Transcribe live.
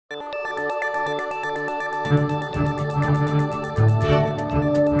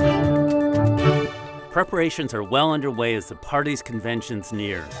Preparations are well underway as the party's conventions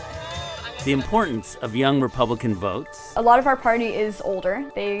near. The importance of young Republican votes. A lot of our party is older.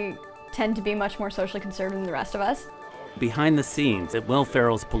 They tend to be much more socially conservative than the rest of us. Behind the scenes at Will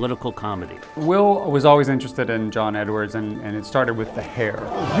Ferrell's political comedy. Will was always interested in John Edwards, and it started with the hair.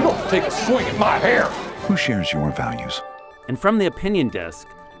 You don't take a swing at my hair! Who shares your values? And from the opinion desk,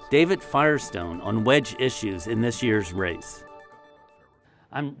 David Firestone on wedge issues in this year's race.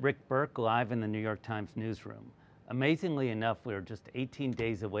 I'm Rick Burke, live in the New York Times newsroom. Amazingly enough, we're just 18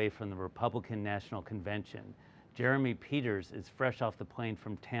 days away from the Republican National Convention. Jeremy Peters is fresh off the plane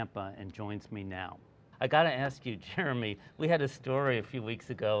from Tampa and joins me now. I gotta ask you, Jeremy, we had a story a few weeks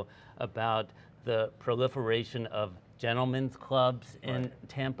ago about the proliferation of gentlemen's clubs in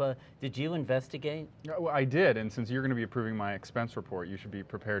Tampa. Did you investigate? Well, I did, and since you're going to be approving my expense report, you should be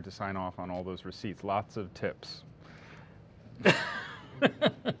prepared to sign off on all those receipts. Lots of tips.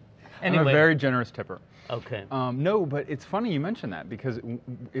 Anyway. I'm a very generous tipper. Okay. No, but it's funny you mention that because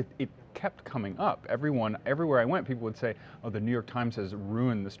it kept coming up. Everywhere I went, people would say, oh, the New York Times has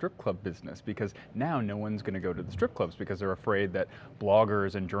ruined the strip club business because now no one's going to go to the strip clubs because they're afraid that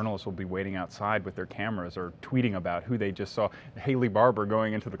bloggers and journalists will be waiting outside with their cameras or tweeting about who they just saw, Haley Barbour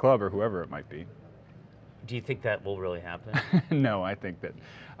going into the club or whoever it might be. Do you think that will really happen? No, I think that,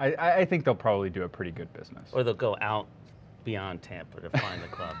 I think they'll probably do a pretty good business. Or they'll go out beyond Tampa to find the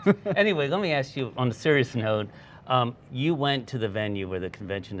clubs. Anyway, let me ask you on a serious note, you went to the venue where the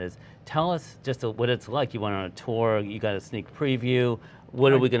convention is. Tell us just what it's like. You went on a tour, you got a sneak preview.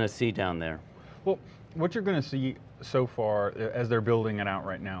 What are we going to see down there? Well, what you're going to see so far, as they're building it out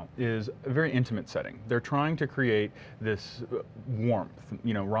right now, is a very intimate setting. They're trying to create this warmth.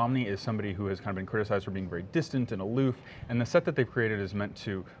 You know, Romney is somebody who has kind of been criticized for being very distant and aloof, and the set that they've created is meant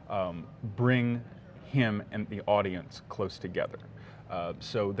to bring him and the audience close together.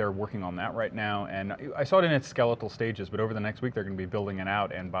 So they're working on that right now, and I saw it in its skeletal stages, but over the next week they're going to be building it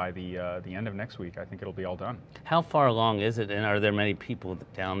out, and by the end of next week I think it'll be all done. How far along is it, and are there many people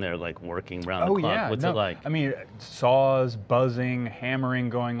down there like working around the clock? Yeah, What's it like? I mean, saws, buzzing, hammering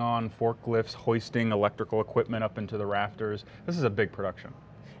going on, forklifts, hoisting electrical equipment up into the rafters. This is a big production.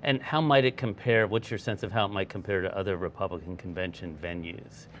 And how might it compare, what's your sense of how it might compare to other Republican convention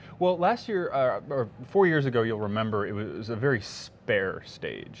venues? Well, last year, or 4 years ago, you'll remember, it was a very spare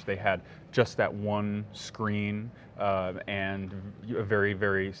stage. They had just that one screen and a very,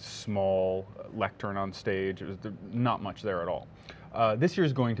 very small lectern on stage. It was not much there at all. This year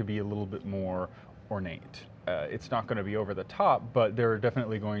is going to be a little bit more ornate. It's not going to be over the top, but there are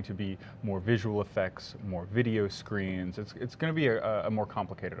definitely going to be more visual effects, more video screens. It's going to be a more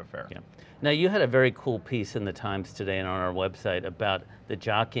complicated affair. Yeah. Now, you had a very cool piece in the Times today and on our website about the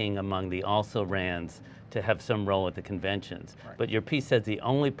jockeying among the also-rans to have some role at the conventions. Right. But your piece says the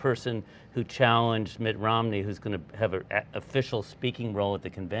only person who challenged Mitt Romney who's going to have an official speaking role at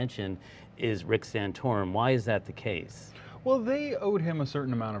the convention is Rick Santorum. Why is that the case? Well, they owed him a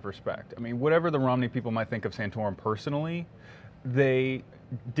certain amount of respect. I mean, whatever the Romney people might think of Santorum personally, they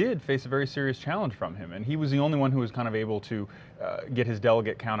did face a very serious challenge from him, and he was the only one who was kind of able to get his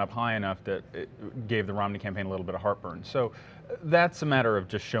delegate count up high enough that it gave the Romney campaign a little bit of heartburn. So that's a matter of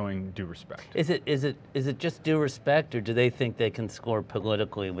just showing due respect. Is it just due respect, or do they think they can score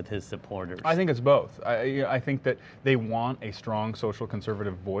politically with his supporters? I think it's both. I think that they want a strong social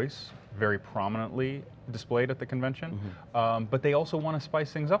conservative voice very prominently displayed at the convention, but they also want to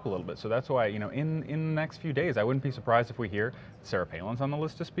spice things up a little bit. So that's why, you know, in the next few days, I wouldn't be surprised if we hear Sarah Palin's on the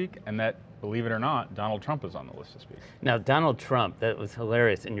list to speak, and that, believe it or not, Donald Trump is on the list to speak. Now, Donald Trump, that was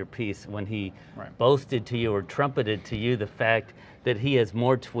hilarious in your piece when he boasted to you or trumpeted to you the fact that he has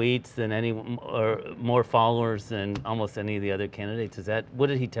more tweets than or more followers than almost any of the other candidates. Is that, what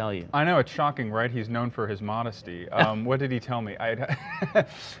did he tell you? I know, it's shocking, right? He's known for his modesty. What did he tell me?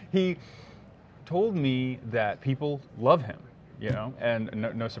 He told me that people love him, you know, and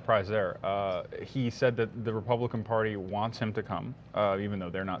no surprise there. He said that the Republican Party wants him to come, even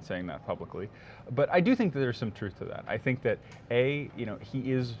though they're not saying that publicly. But I do think that there's some truth to that. I think that A, you know,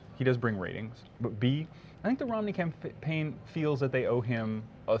 he does bring ratings, but B, I think the Romney campaign feels that they owe him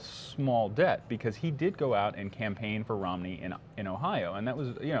a small debt because he did go out and campaign for Romney in Ohio, and that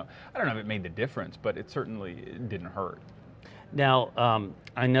was, you know, I don't know if it made the difference, but it certainly didn't hurt. Now,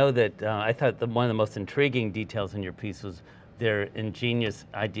 I know that I thought one of the most intriguing details in your piece was their ingenious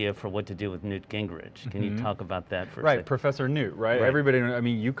idea for what to do with Newt Gingrich. Can you talk about that for a second? Right, Professor Newt, right? Everybody, I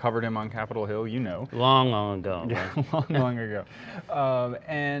mean, you covered him on Capitol Hill, you know. Long ago. Yeah, right? long ago.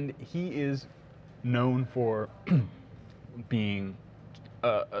 And he is known for being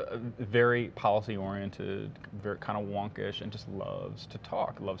very policy-oriented, very kind of wonkish, and just loves to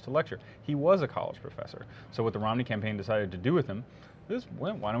talk, loves to lecture. He was a college professor. So what the Romney campaign decided to do with him is,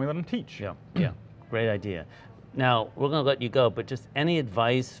 well, why don't we let him teach? Yeah, yeah, great idea. Now, we're going to let you go, but just any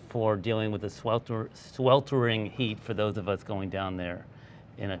advice for dealing with the sweltering heat for those of us going down there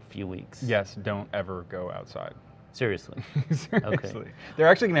in a few weeks? Yes, don't ever go outside. Seriously? Seriously. Okay. They're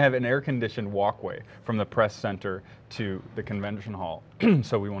actually going to have an air-conditioned walkway from the press center to the convention hall,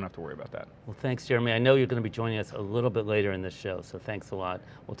 so we won't have to worry about that. Well, thanks, Jeremy. I know you're going to be joining us a little bit later in this show, so thanks a lot.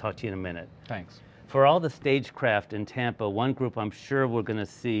 We'll talk to you in a minute. Thanks. For all the stagecraft in Tampa, one group I'm sure we're going to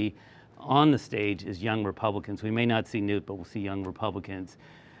see on the stage is young Republicans. We may not see Newt, but we'll see young Republicans.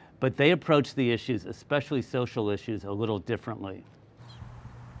 But they approach the issues, especially social issues, a little differently.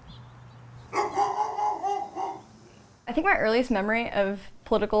 I think my earliest memory of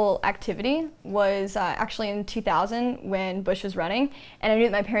political activity was actually in 2000 when Bush was running, and I knew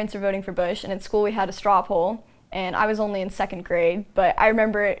that my parents were voting for Bush, and at school we had a straw poll, and I was only in 2nd grade, but I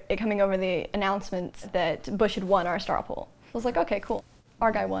remember it coming over the announcement that Bush had won our straw poll. I was like, okay, cool,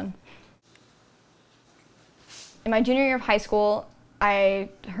 our guy won. In my junior year of high school, I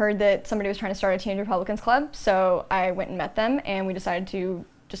heard that somebody was trying to start a Teenage Republicans club, so I went and met them, and we decided to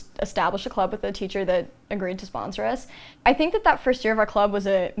just establish a club with a teacher that agreed to sponsor us. I think that first year of our club was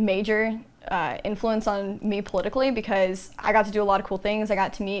a major influence on me politically because I got to do a lot of cool things. I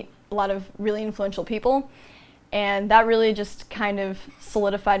got to meet a lot of really influential people, and that really just kind of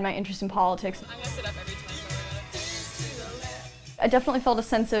solidified my interest in politics. I'm gonna sit up every time. I definitely felt a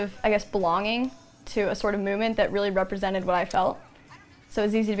sense of, I guess, belonging to a sort of movement that really represented what I felt. So it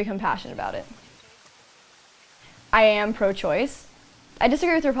was easy to become passionate about it. I am pro-choice. I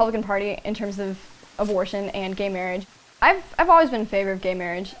disagree with the Republican Party in terms of abortion and gay marriage. I've always been in favor of gay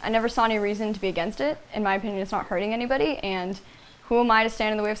marriage. I never saw any reason to be against it. In my opinion, it's not hurting anybody, and who am I to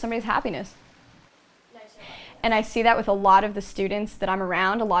stand in the way of somebody's happiness? And I see that with a lot of the students that I'm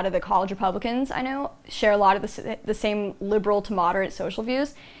around. A lot of the college Republicans I know share a lot of the same liberal to moderate social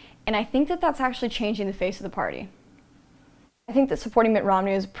views, and I think that that's actually changing the face of the party. I think that supporting Mitt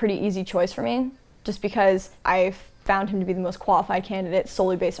Romney is a pretty easy choice for me, just because I've found him to be the most qualified candidate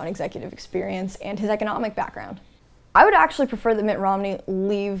solely based on executive experience and his economic background. I would actually prefer that Mitt Romney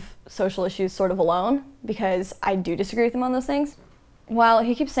leave social issues sort of alone because I do disagree with him on those things. While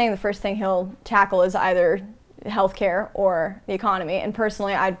he keeps saying the first thing he'll tackle is either healthcare or the economy, and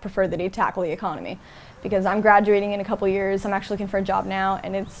personally I'd prefer that he tackle the economy because I'm graduating in a couple years, I'm actually looking for a job now,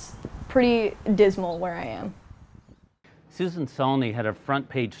 and it's pretty dismal where I am. Susan Salney had a front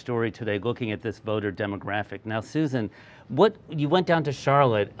page story today looking at this voter demographic. Now, Susan, you went down to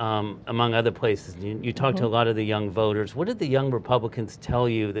Charlotte, among other places, and you talked to a lot of the young voters. What did the young Republicans tell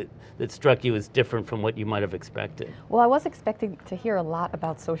you that struck you as different from what you might have expected? Well, I was expecting to hear a lot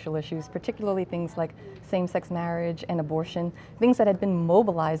about social issues, particularly things like same-sex marriage and abortion, things that had been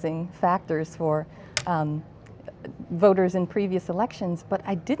mobilizing factors for voters in previous elections, but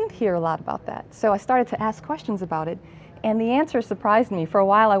I didn't hear a lot about that. So I started to ask questions about it. And the answer surprised me. For a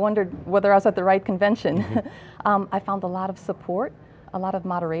while, I wondered whether I was at the right convention. I found a lot of support, a lot of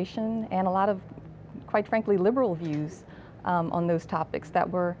moderation, and a lot of, quite frankly, liberal views on those topics that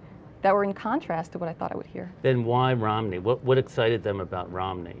were in contrast to what I thought I would hear. Then why Romney? What excited them about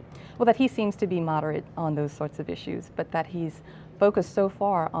Romney? Well, that he seems to be moderate on those sorts of issues, but that he's focused so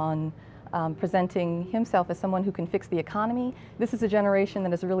far on presenting himself as someone who can fix the economy. This is a generation that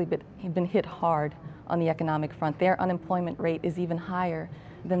has really been hit hard on the economic front. Their unemployment rate is even higher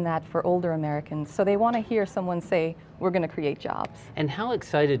than that for older Americans. So they want to hear someone say, we're going to create jobs. And how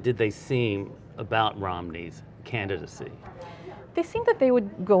excited did they seem about Romney's candidacy? They seemed that they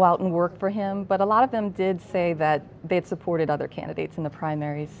would go out and work for him, but a lot of them did say that they had supported other candidates in the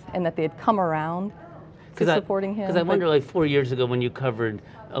primaries and that they had come around to supporting him. Because I wonder, like 4 years ago when you covered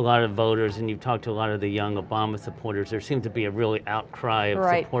a lot of voters and you talked to a lot of the young Obama supporters, there seemed to be a really outcry of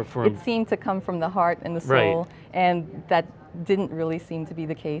support for him. It seemed to come from the heart and the soul, and that didn't really seem to be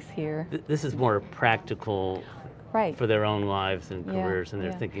the case here. This is more practical for their own lives and careers, and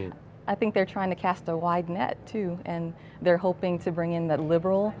they're thinking... I think they're trying to cast a wide net, too, and they're hoping to bring in that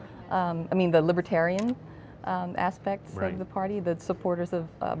liberal, the libertarian aspects of the party, the supporters of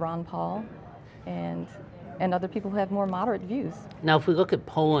Ron Paul, and other people who have more moderate views. Now, if we look at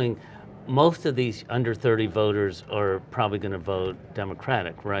polling, most of these under 30 voters are probably going to vote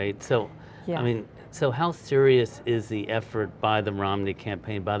Democratic, right? So, I mean, so how serious is the effort by the Romney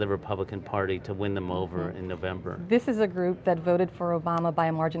campaign, by the Republican Party to win them over in November? This is a group that voted for Obama by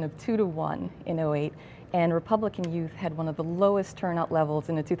a margin of 2-1 in 2008, and Republican youth had one of the lowest turnout levels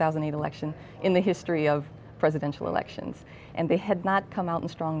in the 2008 election in the history of presidential elections. And they had not come out in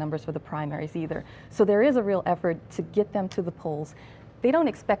strong numbers for the primaries either. So there is a real effort to get them to the polls. They don't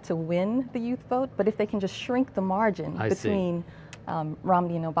expect to win the youth vote, but if they can just shrink the margin between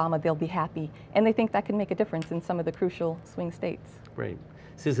Romney and Obama, they'll be happy. And they think that can make a difference in some of the crucial swing states. Great.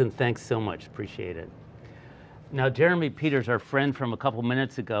 Susan, thanks so much. Appreciate it. Now, Jeremy Peters, our friend from a couple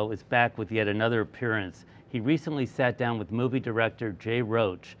minutes ago, is back with yet another appearance. He recently sat down with movie director Jay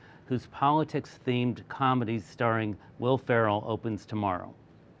Roach, whose politics-themed comedy starring Will Ferrell opens tomorrow.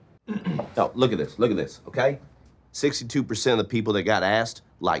 Oh, look at this, okay? 62% of the people that got asked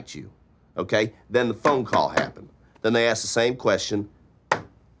liked you, okay? Then the phone call happened. Then they asked the same question.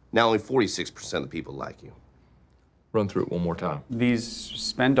 Now only 46% of the people like you. Run through it one more time. These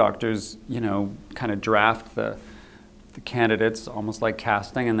spin doctors, you know, kind of draft the candidates almost like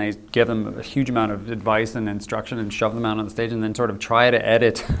casting, and they give them a huge amount of advice and instruction and shove them out on the stage and then sort of try to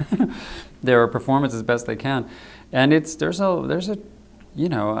edit their performance as best they can. And there's a you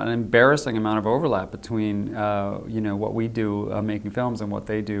know, an embarrassing amount of overlap between you know, what we do making films and what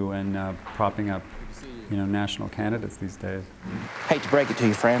they do and propping up, you know, national candidates these days. Hate to break it to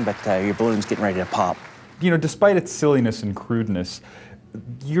you, friend, but your balloon's getting ready to pop. You know, despite its silliness and crudeness,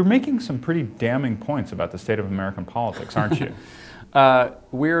 you're making some pretty damning points about the state of American politics, aren't you?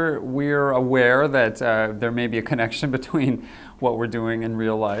 We're aware that there may be a connection between what we're doing in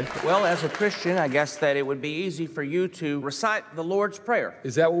real life. Well, as a Christian, I guess that it would be easy for you to recite the Lord's Prayer.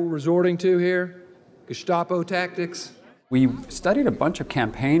 Is that what we're resorting to here? Gestapo tactics? We studied a bunch of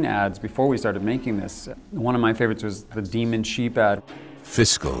campaign ads before we started making this. One of my favorites was the Demon Sheep ad.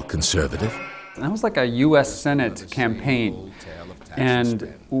 Fiscal conservative. And that was like a U.S. Senate campaign.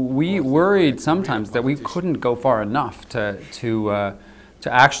 And we worried sometimes that we couldn't go far enough to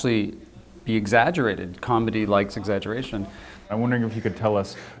actually be exaggerated. Comedy likes exaggeration. I'm wondering if you could tell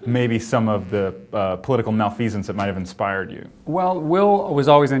us maybe some of the political malfeasance that might have inspired you. Well, Will was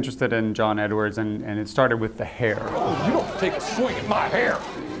always interested in John Edwards, and it started with the hair. Oh, you don't take a swing at my hair.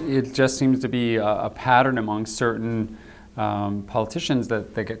 It just seems to be a pattern among certain politicians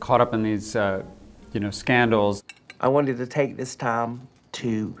that they get caught up in these you know, scandals. I wanted to take this time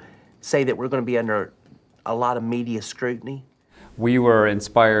to say that we're going to be under a lot of media scrutiny. We were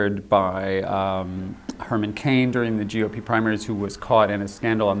inspired by Herman Cain during the GOP primaries, who was caught in a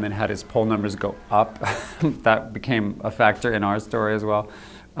scandal and then had his poll numbers go up. That became a factor in our story as well.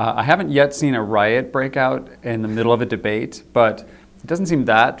 I haven't yet seen a riot break out in the middle of a debate, but it doesn't seem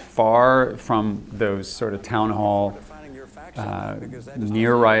that far from those sort of town hall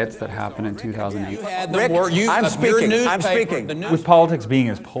near riots that happened in 2008. Rick, I'm speaking. With politics being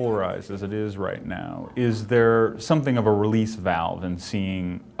as polarized as it is right now, is there something of a release valve in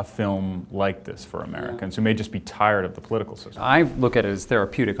seeing a film like this for Americans who may just be tired of the political system? I look at it as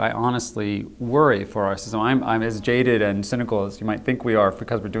therapeutic. I honestly worry for our system. I'm as jaded and cynical as you might think we are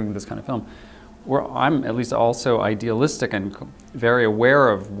because we're doing this kind of film. I'm at least also idealistic and very aware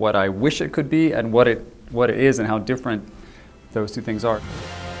of what I wish it could be and what it is and how different those two things are.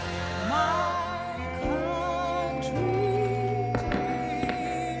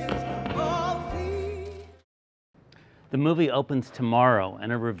 The movie opens tomorrow,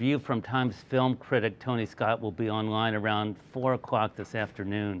 and a review from Times film critic Tony Scott will be online around 4 o'clock this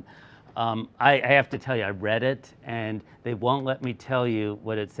afternoon. I have to tell you, I read it, and they won't let me tell you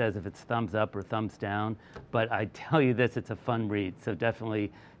what it says, if it's thumbs up or thumbs down, but I tell you this, it's a fun read, so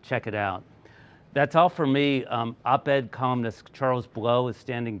definitely check it out. That's all for me. Op-ed columnist Charles Blow is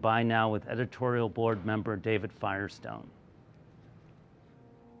standing by now with editorial board member David Firestone.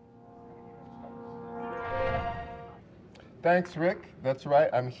 Thanks, Rick. That's right.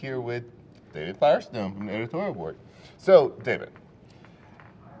 I'm here with David Firestone from the editorial board. So, David,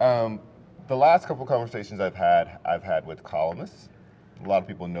 the last couple of conversations I've had with columnists. A lot of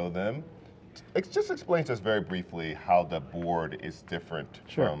people know them. Just explain to us very briefly how the board is different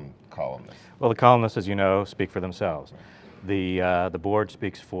from columnists. Well, the columnists, as you know, speak for themselves. The board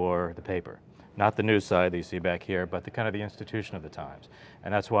speaks for the paper, not the news side that you see back here, but the kind of the institution of the Times.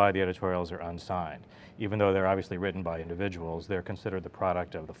 And that's why the editorials are unsigned. Even though they're obviously written by individuals, they're considered the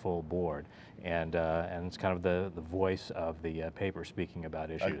product of the full board. And it's kind of the voice of the paper speaking about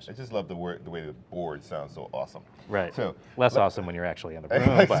issues. I just love the way the board sounds so awesome. Right. So less awesome when you're actually in the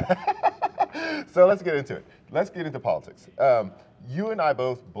room. But. So let's get into it. Let's get into politics. You and I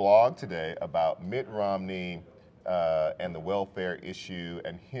both blogged today about Mitt Romney and the welfare issue,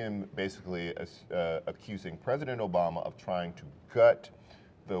 and him basically accusing President Obama of trying to gut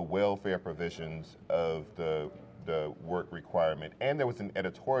the welfare provisions of the work requirement. And there was an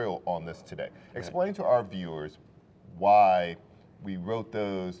editorial on this today. Explain to our viewers why we wrote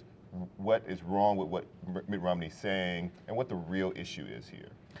those, what is wrong with what Mitt Romney's saying and what the real issue is here?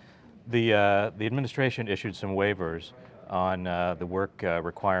 The administration issued some waivers on the work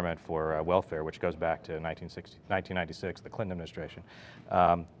requirement for welfare, which goes back to 1996, the Clinton administration.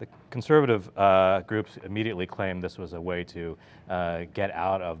 The conservative groups immediately claimed this was a way to get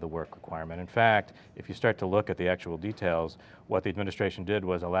out of the work requirement. In fact, if you start to look at the actual details, what the administration did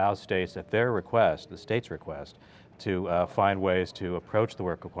was allow states at their request, the state's request, to find ways to approach the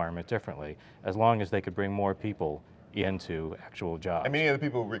work requirement differently, as long as they could bring more people into actual jobs. And many of the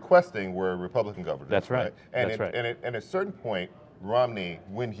people requesting were Republican governors. That's right. And, That's right. And at a certain point, Romney,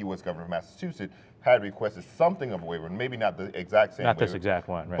 when he was governor of Massachusetts, had requested something of a waiver, maybe not the exact same Not waiver, this exact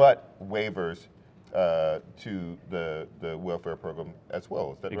one, right. but waivers to the welfare program as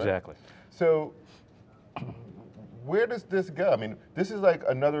well. Is that right? Exactly. So where does this go? I mean, this is like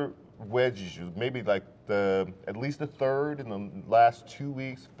another wedge issue, maybe like at least the third in the last 2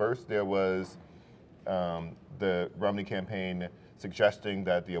 weeks. First, there was the Romney campaign suggesting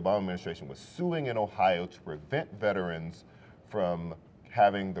that the Obama administration was suing in Ohio to prevent veterans from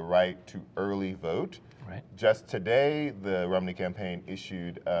having the right to early vote. Right. Just today, the Romney campaign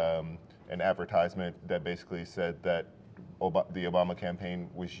issued an advertisement that basically said that the Obama campaign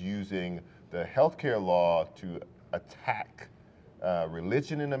was using the healthcare law to attack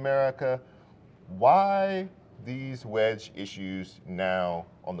religion in America. Why these wedge issues now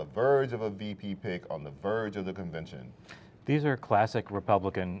on the verge of a VP pick, on the verge of the convention? These are classic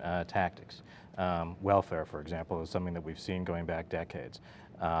Republican tactics. Welfare, for example, is something that we've seen going back decades.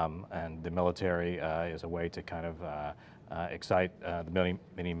 And the military is a way to kind of excite the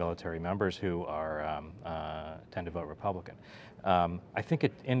many military members who are tend to vote Republican. I think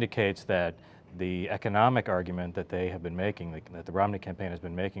it indicates that the economic argument that they have been making, that the Romney campaign has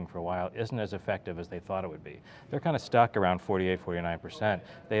been making for a while, isn't as effective as they thought it would be. They're kind of stuck around 48, 49%.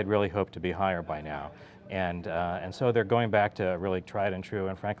 They had really hoped to be higher by now. And so they're going back to a really tried and true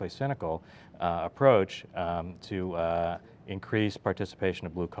and frankly cynical approach to increase participation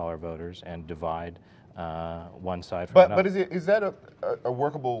of blue-collar voters and divide one side from another. But is that a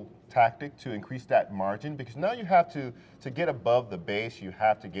workable tactic to increase that margin? Because now you have to get above the base, you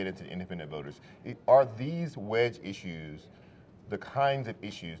have to get into independent voters. Are these wedge issues the kinds of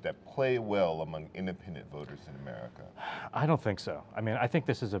issues that play well among independent voters in America? I don't think so. I mean, I think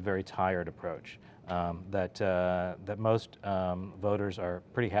this is a very tired approach. That most voters are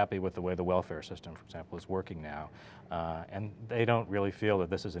pretty happy with the way the welfare system, for example, is working now, and they don't really feel that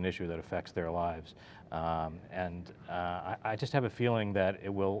this is an issue that affects their lives. I just have a feeling that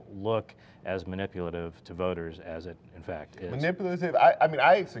it will look as manipulative to voters as it, in fact, is. Manipulative? I mean,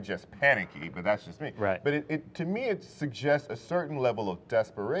 I suggest panicky, but that's just me. Right. But to me, it suggests a certain level of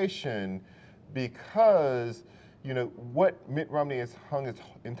desperation because, you know, what Mitt Romney has hung his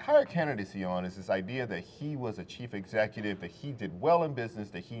entire candidacy on is this idea that he was a chief executive, that he did well in business,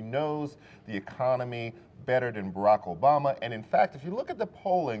 that he knows the economy better than Barack Obama. And in fact, if you look at the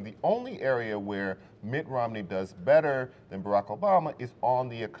polling, the only area where Mitt Romney does better than Barack Obama is on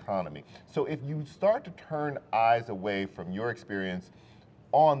the economy. So if you start to turn eyes away from your experience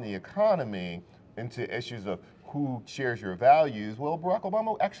on the economy into issues of who shares your values, well, Barack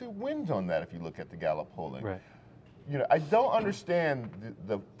Obama actually wins on that if you look at the Gallup polling. Right. You know, I don't understand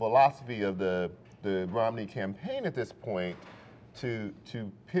the philosophy of the Romney campaign at this point to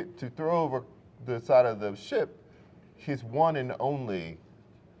throw over the side of the ship his one and only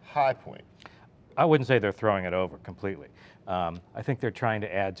high point. I wouldn't say they're throwing it over completely. I think they're trying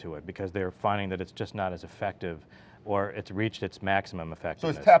to add to it because they're finding that it's just not as effective, or it's reached its maximum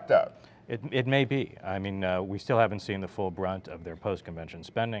effectiveness. So it's tapped out. It may be. I mean, we still haven't seen the full brunt of their post-convention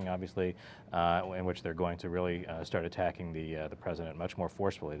spending, obviously, in which they're going to really start attacking the president much more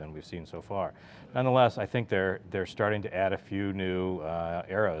forcefully than we've seen so far. Nonetheless, I think they're starting to add a few new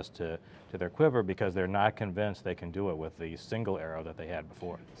arrows to their quiver because they're not convinced they can do it with the single arrow that they had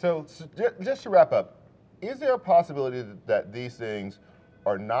before. So just to wrap up, is there a possibility that these things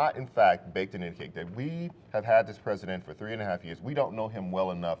are not, in fact, baked in the cake, that we have had this president for 3.5 years, we don't know him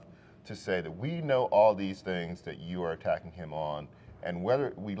well enough to say that we know all these things that you are attacking him on, and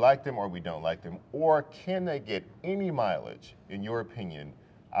whether we like them or we don't like them, or can they get any mileage, in your opinion,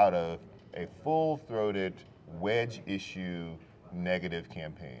 out of a full-throated wedge issue negative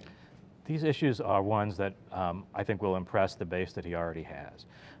campaign? These issues are ones that I think will impress the base that he already has.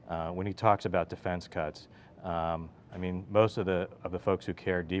 When he talks about defense cuts, I mean, most of the folks who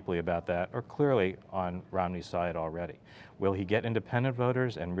care deeply about that are clearly on Romney's side already. Will he get independent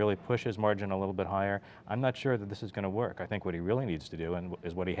voters and really push his margin a little bit higher? I'm not sure that this is going to work. I think what he really needs to do, and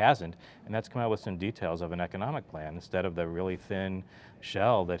is what he hasn't, and that's come out with some details of an economic plan instead of the really thin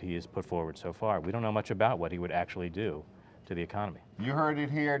shell that he has put forward so far. We don't know much about what he would actually do to the economy. You heard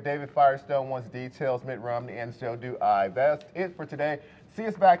it here. David Firestone wants details. Mitt Romney, and so do I. That's it for today. See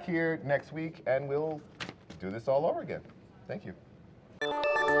us back here next week, and we'll do this all over again. Thank you.